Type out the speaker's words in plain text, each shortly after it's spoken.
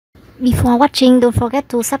Before watching, don't forget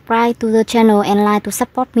to subscribe to the channel and like to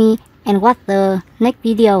support me and watch the next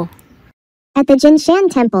video. At the Jinshan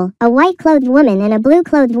Temple, a white-clothed woman and a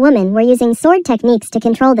blue-clothed woman were using sword techniques to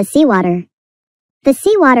control the seawater. The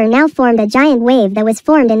seawater now formed a giant wave that was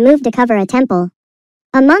formed and moved to cover a temple.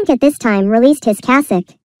 A monk at this time released his cassock.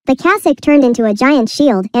 The cassock turned into a giant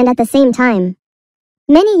shield, and at the same time,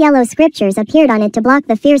 many yellow scriptures appeared on it to block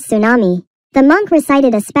the fierce tsunami. The monk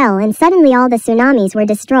recited a spell and suddenly all the tsunamis were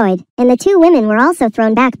destroyed, and the two women were also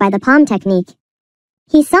thrown back by the palm technique.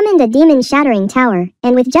 He summoned a demon-shattering tower,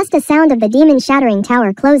 and with just a sound of the demon-shattering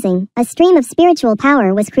tower closing, a stream of spiritual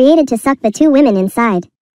power was created to suck the two women inside.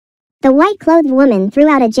 The white-clothed woman threw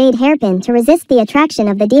out a jade hairpin to resist the attraction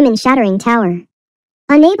of the demon-shattering tower.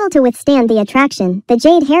 Unable to withstand the attraction, the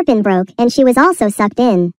jade hairpin broke and she was also sucked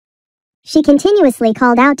in. She continuously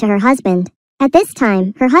called out to her husband. At this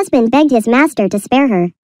time, her husband begged his master to spare her.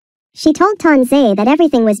 She told Tanzei that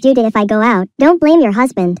everything was due to if I go out, don't blame your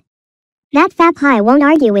husband. That Fap Hai won't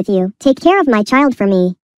argue with you, take care of my child for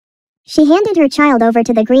me. She handed her child over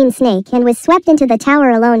to the green snake and was swept into the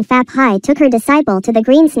tower alone. Fap Hai took her disciple to the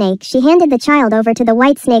green snake. She handed the child over to the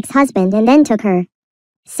white snake's husband and then took her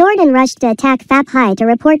sword and rushed to attack Fap Hai to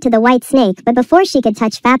report to the white snake, but before she could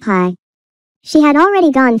touch Fap Hai, she had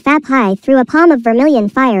already gone. Fap Hai threw a palm of vermilion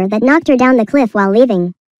fire that knocked her down the cliff while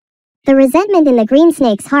leaving. The resentment in the green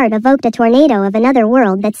snake's heart evoked a tornado of another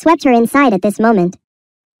world that swept her inside at this moment.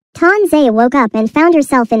 Tanzei woke up and found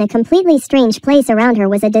herself in a completely strange place. Around her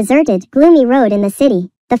was a deserted, gloomy road in the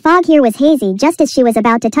city. The fog here was hazy just as she was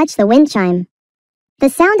about to touch the wind chime. The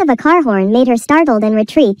sound of a car horn made her startled and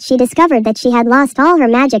retreat. She discovered that she had lost all her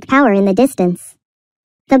magic power in the distance.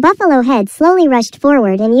 The buffalo head slowly rushed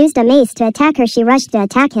forward and used a mace to attack her. She rushed to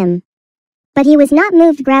attack him, but he was not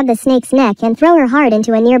moved. Grabbed the snake's neck and threw her hard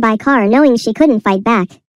into a nearby car. Knowing she couldn't fight back,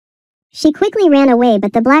 she quickly ran away,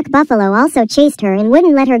 but the black buffalo also chased her and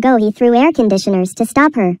wouldn't let her go. He threw air conditioners to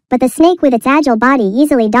stop her, but the snake with its agile body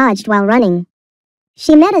easily dodged while running.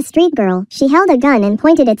 She met a street girl. She held a gun and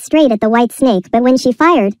pointed it straight at the white snake, but when she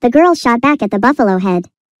fired, the girl shot back at the buffalo head.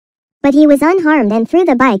 But he was unharmed and threw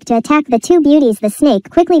the bike to attack the two beauties. The snake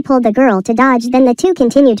quickly pulled the girl to dodge, then the two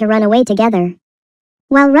continued to run away together.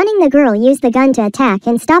 While running, the girl used the gun to attack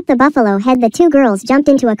and stop the buffalo head. The two girls jumped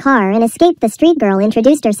into a car and escaped. The street girl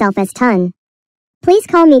introduced herself as Tun. Please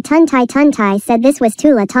call me Tun Tai. Tun Tai said this was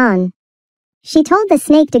Tula Tan. She told the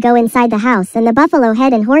snake to go inside the house, and the buffalo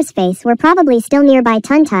head and horseface were probably still nearby.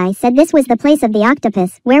 Tun Tai said this was the place of the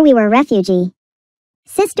octopus, where we were refugee.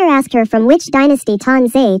 Sister asked her from which dynasty.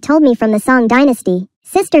 Tanzei told me from the Song dynasty.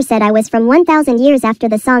 Sister said I was from 1,000 years after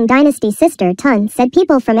the Song dynasty. Sister Tun said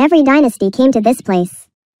people from every dynasty came to this place.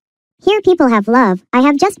 Here people have love. I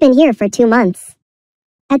have just been here for 2 months.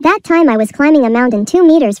 At that time I was climbing a mountain 2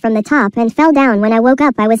 meters from the top and fell down. When I woke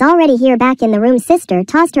up I was already here back in the room. Sister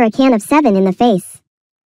tossed her a can of 7 in the face.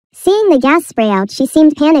 Seeing the gas spray out, she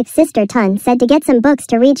seemed panicked. Sister Tun said to get some books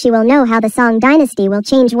to read. She will know how the Song dynasty will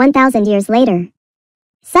change 1,000 years later.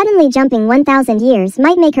 Suddenly jumping 1,000 years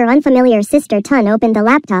might make her unfamiliar. Sister Tun opened the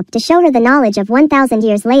laptop to show her the knowledge of 1,000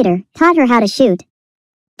 years later, taught her how to shoot,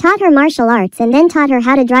 taught her martial arts, and then taught her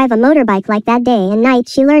how to drive a motorbike. Like that day and night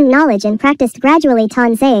she learned knowledge and practiced gradually.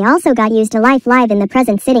 Tanzei also got used to life live in the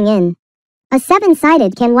present, sitting in a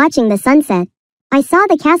 7-sided can watching the sunset. I saw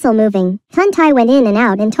the castle moving. Tun Tai went in and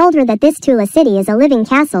out and told her that this Tula city is a living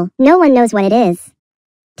castle. No one knows what it is.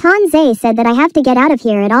 Tanzei said that I have to get out of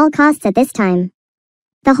here at all costs at this time.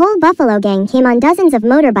 The whole buffalo gang came on dozens of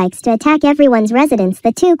motorbikes to attack everyone's residence.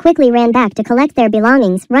 The two quickly ran back to collect their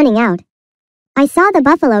belongings, running out. I saw the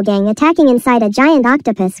buffalo gang attacking inside. A giant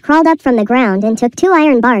octopus crawled up from the ground and took 2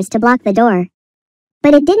 iron bars to block the door.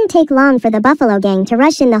 But it didn't take long for the buffalo gang to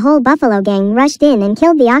rush in. The whole buffalo gang rushed in and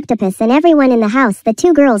killed the octopus and everyone in the house. The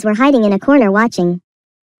 2 girls were hiding in a corner watching.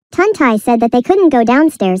 Tun Tai said that they couldn't go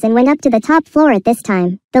downstairs and went up to the top floor at this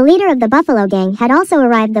time. The leader of the buffalo gang had also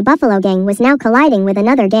arrived. The buffalo gang was now colliding with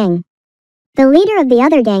another gang. The leader of the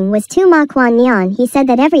other gang was Tu Ma Quan Nian. He said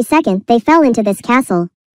that every second they fell into this castle.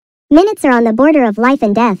 Minutes are on the border of life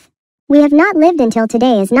and death. We have not lived until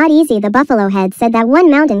today is not easy. The buffalo head said that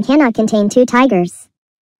one mountain cannot contain 2 tigers.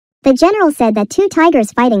 The general said that 2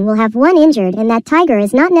 tigers fighting will have 1 injured, and that tiger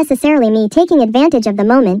is not necessarily me. Taking advantage of the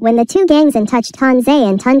moment when the 2 gangs and touched, Tanzei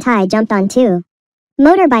and Tun Tai jumped on 2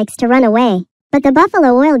 motorbikes to run away. But the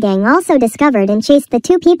buffalo oil gang also discovered and chased the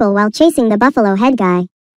 2 people while chasing the buffalo head guy.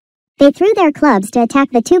 They threw their clubs to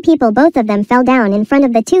attack the 2 people. Both of them fell down in front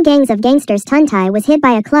of the 2 gangs of gangsters. Tun Tai was hit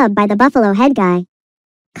by a club by the buffalo head guy,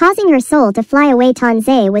 causing her soul to fly away.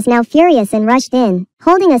 Tanzei was now furious and rushed in,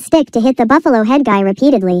 holding a stick to hit the buffalo head guy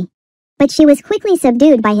repeatedly. But she was quickly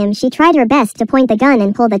subdued by him. She tried her best to point the gun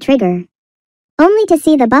and pull the trigger, only to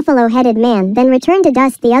see the buffalo-headed man then return to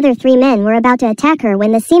dust. The other 3 men were about to attack her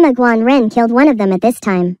when the Sima Guan Ren killed one of them at this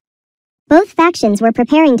time. Both factions were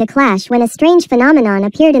preparing to clash when a strange phenomenon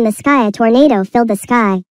appeared in the sky. A tornado filled the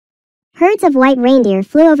sky. Herds of white reindeer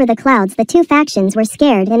flew over the clouds. The 2 factions were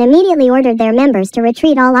scared and immediately ordered their members to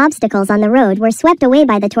retreat. All obstacles on the road were swept away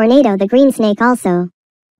by the tornado. The green snake also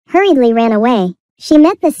hurriedly ran away. She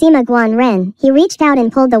met the Sima Guan Ren. He reached out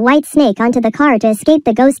and pulled the white snake onto the car to escape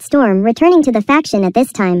the ghost storm, returning to the faction at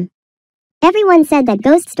this time. Everyone said that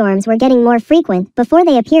ghost storms were getting more frequent. Before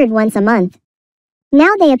they appeared once a month,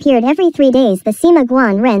 now they appeared every 3 days. The Sima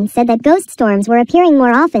Guan Ren said that ghost storms were appearing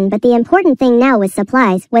more often, but the important thing now was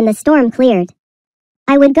supplies. When the storm cleared,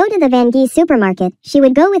 I would go to the Vangi supermarket. She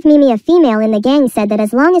would go with Mimi. A female in the gang said that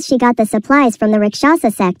as long as she got the supplies from the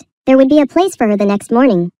Rakshasa sect, there would be a place for her the next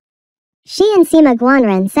morning. She and Sima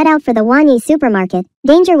Guanren set out for the Wanyi supermarket.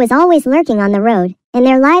 Danger was always lurking on the road, and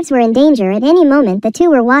their lives were in danger at any moment. The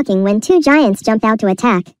 2 were walking when 2 giants jumped out to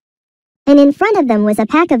attack, and in front of them was a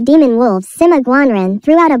pack of demon wolves. Sima Guanren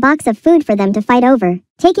threw out a box of food for them to fight over,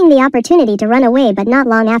 taking the opportunity to run away. But not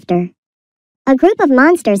long after, a group of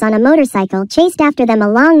monsters on a motorcycle chased after them.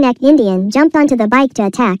 A long-necked Indian jumped onto the bike to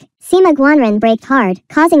attack. Sima Guanren braked hard,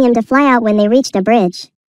 causing him to fly out when they reached a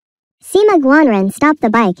bridge. Sima Guanren stopped the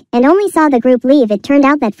bike and only saw the group leave. It turned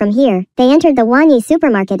out that from here, they entered the Wanyi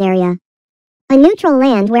supermarket area, a neutral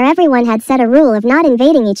land where everyone had set a rule of not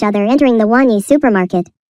invading each other. Entering the Wanyi supermarket,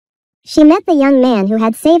 she met the young man who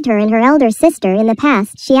had saved her and her elder sister in the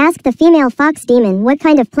past. She asked the female fox demon, "What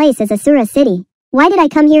kind of place is Asura City? Why did I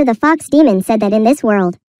come here?" The fox demon said that in this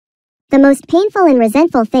world, the most painful and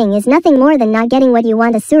resentful thing is nothing more than not getting what you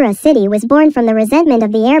want. Asura City was born from the resentment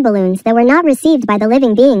of the air balloons that were not received by the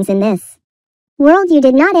living beings in this world. You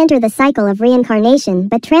did not enter the cycle of reincarnation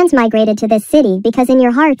but transmigrated to this city because in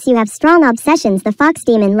your hearts you have strong obsessions. The fox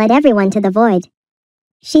demon led everyone to the void.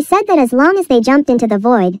 She said that as long as they jumped into the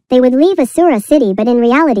void, they would leave Asura City, but in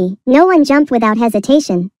reality, no one jumped without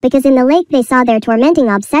hesitation, because in the lake they saw their tormenting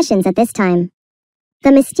obsessions at this time.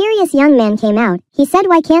 The mysterious young man came out. He said,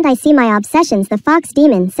 "Why can't I see my obsessions?" The fox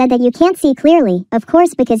demon said that you can't see clearly, of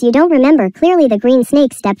course because you don't remember clearly. The green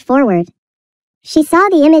snake stepped forward. She saw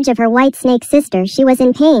the image of her white snake sister. She was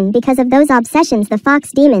in pain because of those obsessions. The fox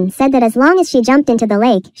demon said that as long as she jumped into the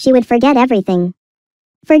lake, she would forget everything.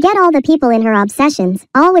 Forget all the people in her obsessions,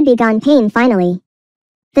 all would be gone. Pain finally.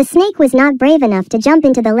 The snake was not brave enough to jump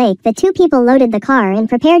into the lake. The 2 people loaded the car and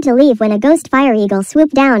prepared to leave when a ghost fire eagle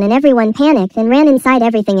swooped down and everyone panicked and ran inside.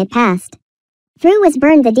 Everything it passed through was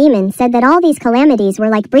burned. The demon said that all these calamities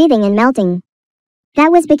were like breathing and melting.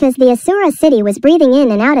 That was because the Asura City was breathing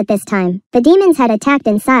in and out at this time. The demons had attacked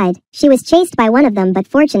inside. She was chased by one of them, but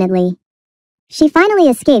fortunately, she finally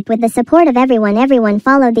escaped with the support of everyone. Everyone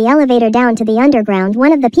followed the elevator down to the underground.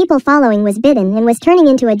 One of the people following was bitten and was turning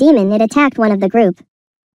into a demon. It attacked one of the group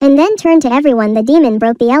and then turned to everyone. The demon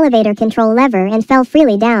broke the elevator control lever and fell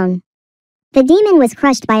freely down. The demon was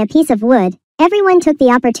crushed by a piece of wood. Everyone took the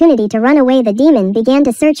opportunity to run away. The demon began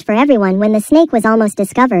to search for everyone when the snake was almost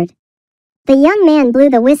discovered. The young man blew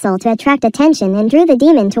the whistle to attract attention and drew the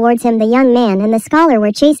demon towards him. The young man and the scholar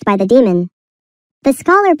were chased by the demon. The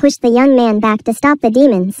scholar pushed the young man back to stop the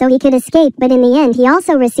demon so he could escape, but in the end he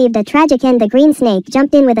also received a tragic end. The green snake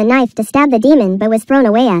jumped in with a knife to stab the demon but was thrown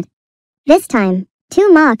away at. This time, Tu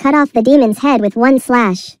Ma cut off the demon's head with one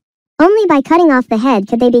slash. Only by cutting off the head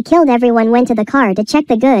could they be killed. Everyone went to the car to check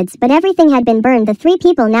the goods, but everything had been burned. The 3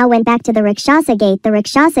 people now went back to the Rakshasa Gate. The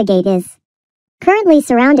Rakshasa Gate is currently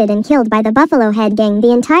surrounded and killed by the Buffalo Head gang.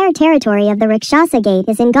 The entire territory of the Rakshasa Gate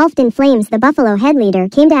is engulfed in flames. The Buffalo Head leader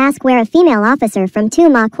came to ask where a female officer from Tu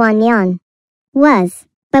Ma Quan Nyan was,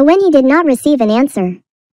 but when he did not receive an answer,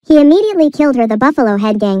 he immediately killed her. The Buffalo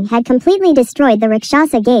Head gang had completely destroyed the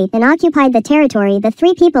Rakshasa Gate and occupied the territory. The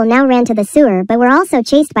 3 people now ran to the sewer but were also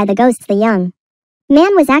chased by the ghosts. The young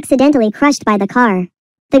man was accidentally crushed by the car.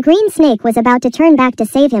 The green snake was about to turn back to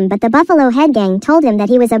save him, but the Buffalo Head gang told him that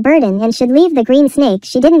he was a burden and should leave the green snake.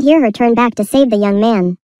 She didn't hear her turn back to save the young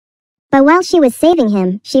man, but while she was saving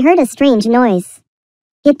him, she heard a strange noise.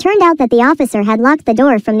 It turned out that the officer had locked the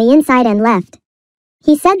door from the inside and left.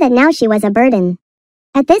 He said that now she was a burden.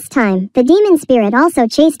 At this time, the demon spirit also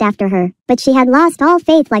chased after her, but she had lost all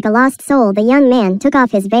faith like a lost soul. The young man took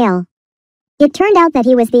off his veil. It turned out that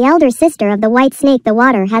he was the elder sister of the white snake. The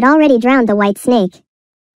water had already drowned the white snake.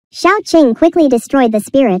 Xiao Qing quickly destroyed the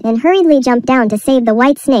spirit and hurriedly jumped down to save the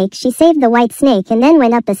white snake. She saved the white snake and then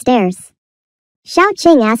went up the stairs. Xiao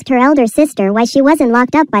Qing asked her elder sister why she wasn't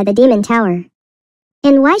locked up by the demon tower.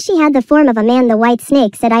 And why she had the form of a man. The white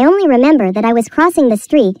snake said, I only remember that I was crossing the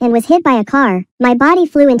street and was hit by a car. My body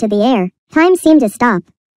flew into the air. Time seemed to stop.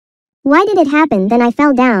 Why did it happen? Then I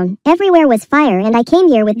fell down. Everywhere was fire and I came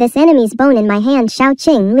here with this enemy's bone in my hand. Xiao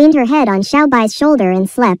Qing leaned her head on Xiao Bai's shoulder and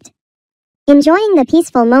slept. Enjoying the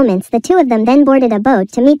peaceful moments, the two of them then boarded a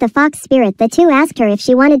boat to meet the fox spirit. The two asked her if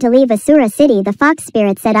she wanted to leave Asura City. The fox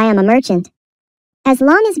spirit said, I am a merchant. As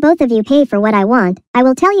long as both of you pay for what I want, I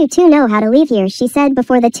will tell you two know how to leave here, she said.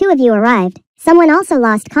 Before the two of you arrived, someone also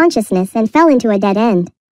lost consciousness and fell into a dead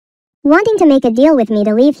end. Wanting to make a deal with me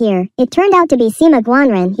to leave here, it turned out to be Sima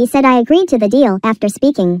Guanren. He said I agreed to the deal. After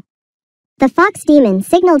speaking, the fox demon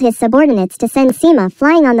signaled his subordinates to send Sima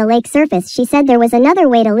flying on the lake surface. She said there was another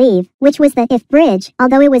way to leave, which was the If Bridge,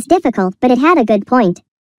 although it was difficult, but it had a good point.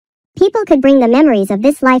 People could bring the memories of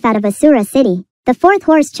this life out of Asura City. The fourth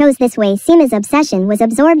horse chose this way. Sima's obsession was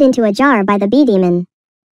absorbed into a jar by the bee demon.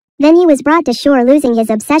 Then he was brought to shore, losing his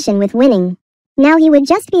obsession with winning. Now he would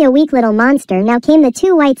just be a weak little monster. Now came the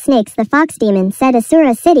two white snakes. The fox demon said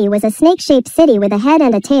Asura City was a snake-shaped city with a head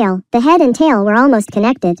and a tail. The head and tail were almost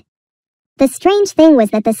connected. The strange thing was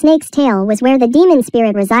that the snake's tail was where the demon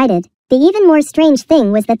spirit resided. The even more strange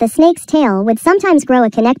thing was that the snake's tail would sometimes grow a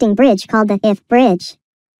connecting bridge called the If Bridge.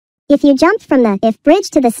 If you jumped from the If Bridge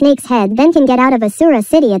to the snake's head, then can get out of Asura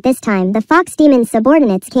City. At this time, the fox demon's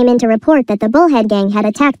subordinates came in to report that the Bullhead Gang had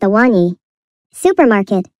attacked the Wanyi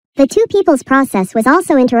supermarket. The two people's process was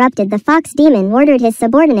also interrupted. The fox demon ordered his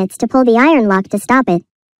subordinates to pull the iron lock to stop it.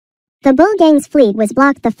 The Bull Gang's fleet was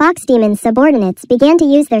blocked. The fox demon's subordinates began to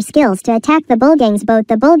use their skills to attack the Bull Gang's boat.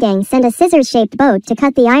 The Bull Gang sent a scissors-shaped boat to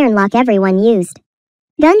cut the iron lock. Everyone used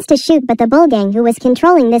guns to shoot, but the Bull Gang who was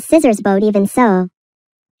controlling this scissors boat, even so,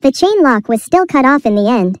 the chain lock was still cut off. In the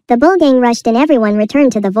end, the Bull Gang rushed and everyone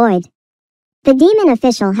returned to the void. The demon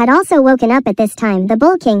official had also woken up at this time. The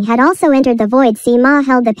Bull King had also entered the void. Sima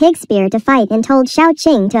held the pig spear to fight and told Xiao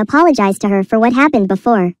Qing to apologize to her for what happened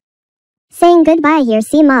before. Saying goodbye here,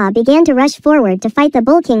 Sima began to rush forward to fight the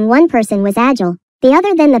Bull King. One person was agile, the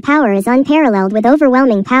other then the power is unparalleled with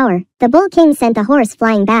overwhelming power. The Bull King sent the horse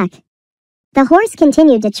flying back. The horse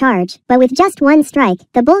continued to charge, but with just one strike,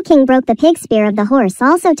 the Bull King broke the pig spear of the horse.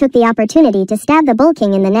 Also took the opportunity to stab the Bull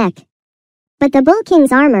King in the neck. But the Bull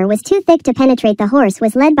King's armor was too thick to penetrate. The horse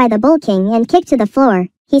was led by the Bull King and kicked to the floor.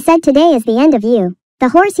 He said, today is the end of you. The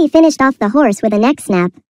horse. He finished off the horse with a neck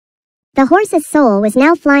snap. The horse's soul was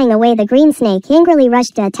now flying away. The green snake angrily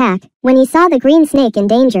rushed to attack when he saw the green snake in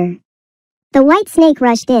danger. The white snake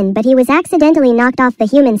rushed in, but he was accidentally knocked off the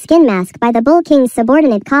human skin mask by the Bull King's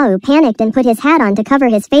subordinate. Kau panicked and put his hat on to cover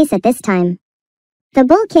his face. At this time, the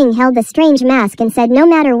Bull King held the strange mask and said, no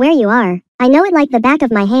matter where you are, I know it like the back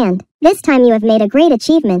of my hand. This time you have made a great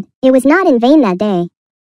achievement. It was not in vain that day.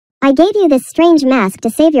 I gave you this strange mask to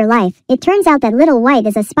save your life. It turns out that Little White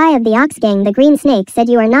is a spy of the Ox Gang. The green snake said,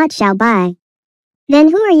 you are not Xiao Bai. Then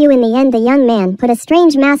who are you? In the end, the young man put a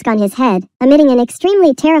strange mask on his head, emitting an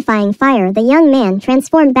extremely terrifying fire. The young man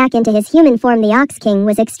transformed back into his human form. The Ox King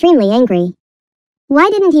was extremely angry. Why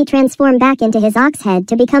didn't he transform back into his ox head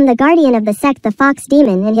to become the guardian of the sect? The fox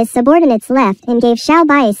demon and his subordinates left and gave Xiao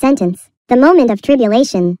Bai a sentence, the moment of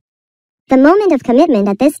tribulation. The moment of commitment.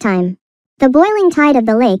 At this time, the boiling tide of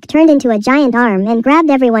the lake turned into a giant arm and grabbed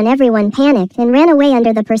everyone. Everyone panicked and ran away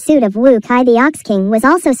under the pursuit of Wu Kai. The Ox King was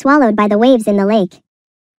also swallowed by the waves in the lake.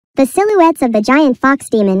 The silhouettes of the giant fox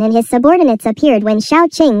demon and his subordinates appeared when Xiao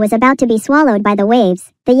Qing was about to be swallowed by the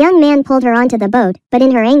waves. The young man pulled her onto the boat, but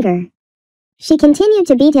in her anger, she continued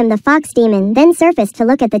to beat him. The fox demon then surfaced to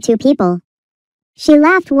look at the two people. She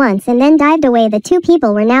laughed once and then dived away. The two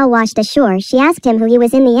people were now washed ashore. She asked him who he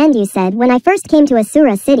was. In the end, you said, when I first came to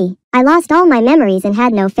Asura City, I lost all my memories and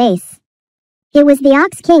had no face. It was the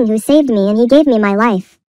Ox King who saved me and he gave me my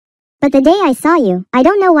life. But the day I saw you, I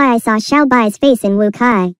don't know why I saw Xiao Bai's face in Wu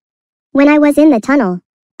Kai. When I was in the tunnel,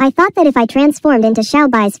 I thought that if I transformed into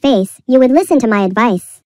Xiao Bai's face, you would listen to my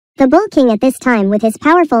advice. The Bull King at this time with his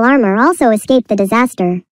powerful armor also escaped the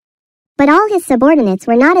disaster. But all his subordinates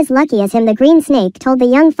were not as lucky as him. The green snake told the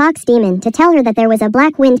young fox demon to tell her that there was a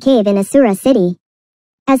black wind cave in Asura City.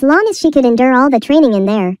 As long as she could endure all the training in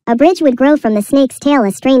there, a bridge would grow from the snake's tail.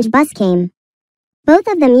 A strange bus came. Both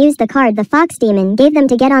of them used the card the fox demon gave them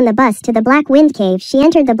to get on the bus to the Black Wind Cave. She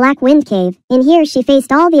entered the Black Wind Cave. In here she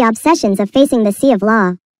faced all the obsessions of facing the Sea of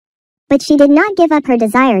Law. But she did not give up her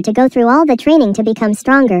desire to go through all the training to become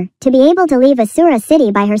stronger, to be able to leave Asura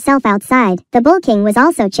City by herself outside. The Bull King was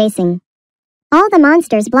also chasing. All the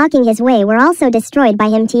monsters blocking his way were also destroyed by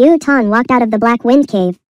him. Tiu Tan walked out of the Black Wind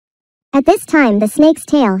Cave. At this time the snake's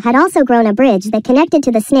tail had also grown a bridge that connected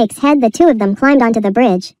to the snake's head. The two of them climbed onto the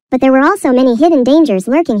bridge, but there were also many hidden dangers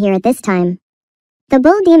lurking here at this time. The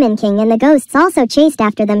Bull Demon King and the ghosts also chased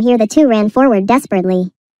after them. Here the two ran forward desperately.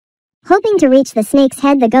 Hoping to reach the snake's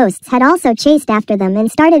head, the ghosts had also chased after them and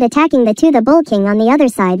started attacking the two. The Bull King on the other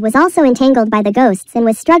side was also entangled by the ghosts and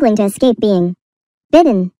was struggling to escape being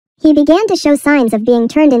bitten. He began to show signs of being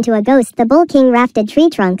turned into a ghost. The Bull King rafted tree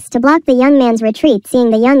trunks to block the young man's retreat. Seeing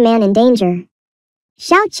the young man in danger,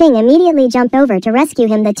 Shao Qing immediately jumped over to rescue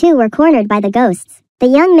him. The two were cornered by the ghosts. The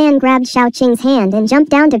young man grabbed Shao Qing's hand and jumped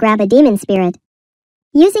down to grab a demon spirit.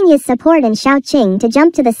 Using his support and Shao Qing to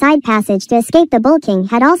jump to the side passage to escape, the Bull King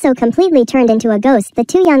had also completely turned into a ghost. The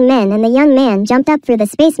two young men and the young man jumped up through the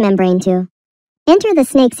space membrane to enter the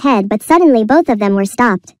snake's head, but suddenly both of them were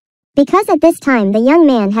stopped. Because at this time the young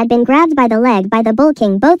man had been grabbed by the leg by the Bull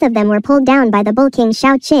King, both of them were pulled down by the Bull King.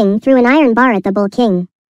 Shao Qing threw an iron bar at the Bull King,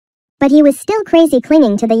 but he was still crazy,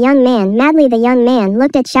 clinging to the young man madly. The young man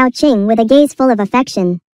looked at Shao Qing with a gaze full of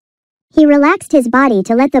affection. He relaxed his body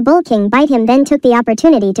to let the Bull King bite him, then took the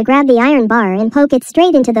opportunity to grab the iron bar and poke it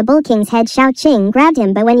straight into the Bull King's head. Shao Qing grabbed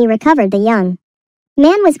him, but when he recovered, the young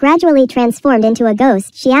man was gradually transformed into a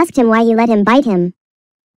ghost. She asked him why he let him bite him,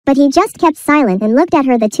 but he just kept silent and looked at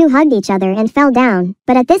her. The two hugged each other and fell down,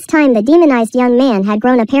 but at this time the demonized young man had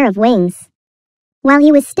grown a pair of wings. While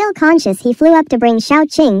he was still conscious, he flew up to bring Shao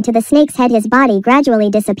Qing to the snake's head. His body gradually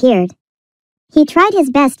disappeared. He tried his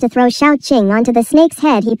best to throw Shao Qing onto the snake's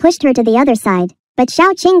head. He pushed her to the other side, but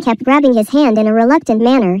Shao Qing kept grabbing his hand in a reluctant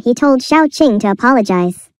manner. He told Shao Qing to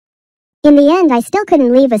apologize. In the end, I still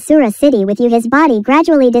couldn't leave Asura City with you. His body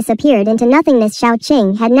gradually disappeared into nothingness. Shao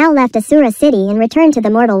Qing had now left Asura City and returned to the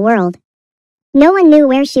mortal world. No one knew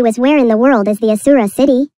where she was. Where in the world is the Asura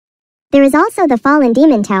City? There is also the fallen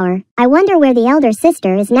demon tower. I wonder where the elder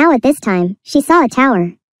sister is now. At this time, she saw a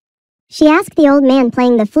tower. She asked the old man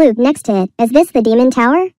playing the flute next to it, "Is this the demon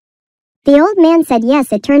tower?" The old man said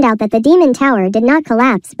yes. It turned out that the demon tower did not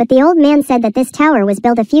collapse, but the old man said that this tower was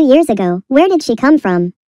built a few years ago. Where did she come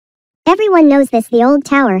from? Everyone knows this. The old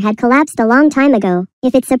tower had collapsed a long time ago.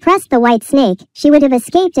 If it suppressed the white snake, she would have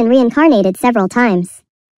escaped and reincarnated several times.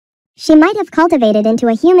 She might have cultivated into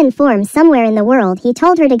a human form somewhere in the world. He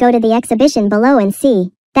told her to go to the exhibition below and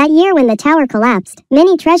see. That year when the tower collapsed,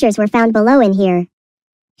 many treasures were found below in here.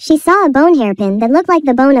 She saw a bone hairpin that looked like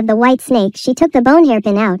the bone of the white snake. She took the bone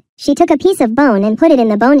hairpin out. She took a piece of bone and put it in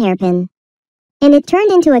the bone hairpin, and it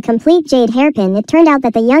turned into a complete jade hairpin. It turned out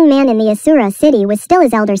that the young man in the Asura City was still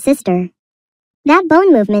his elder sister. That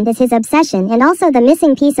bone movement is his obsession, and also the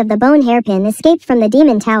missing piece of the bone hairpin escaped from the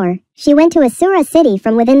demon tower. She went to Asura City.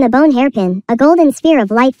 From within the bone hairpin, a golden sphere of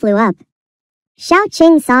light flew up. Shao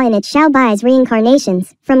Qing saw in it Xiao Bai's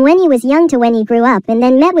reincarnations, from when he was young to when he grew up, and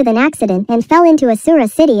then met with an accident and fell into Asura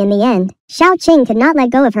City. In the end, Shao Qing could not let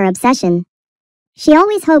go of her obsession. She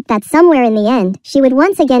always hoped that somewhere in the end, she would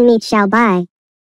once again meet Xiao Bai.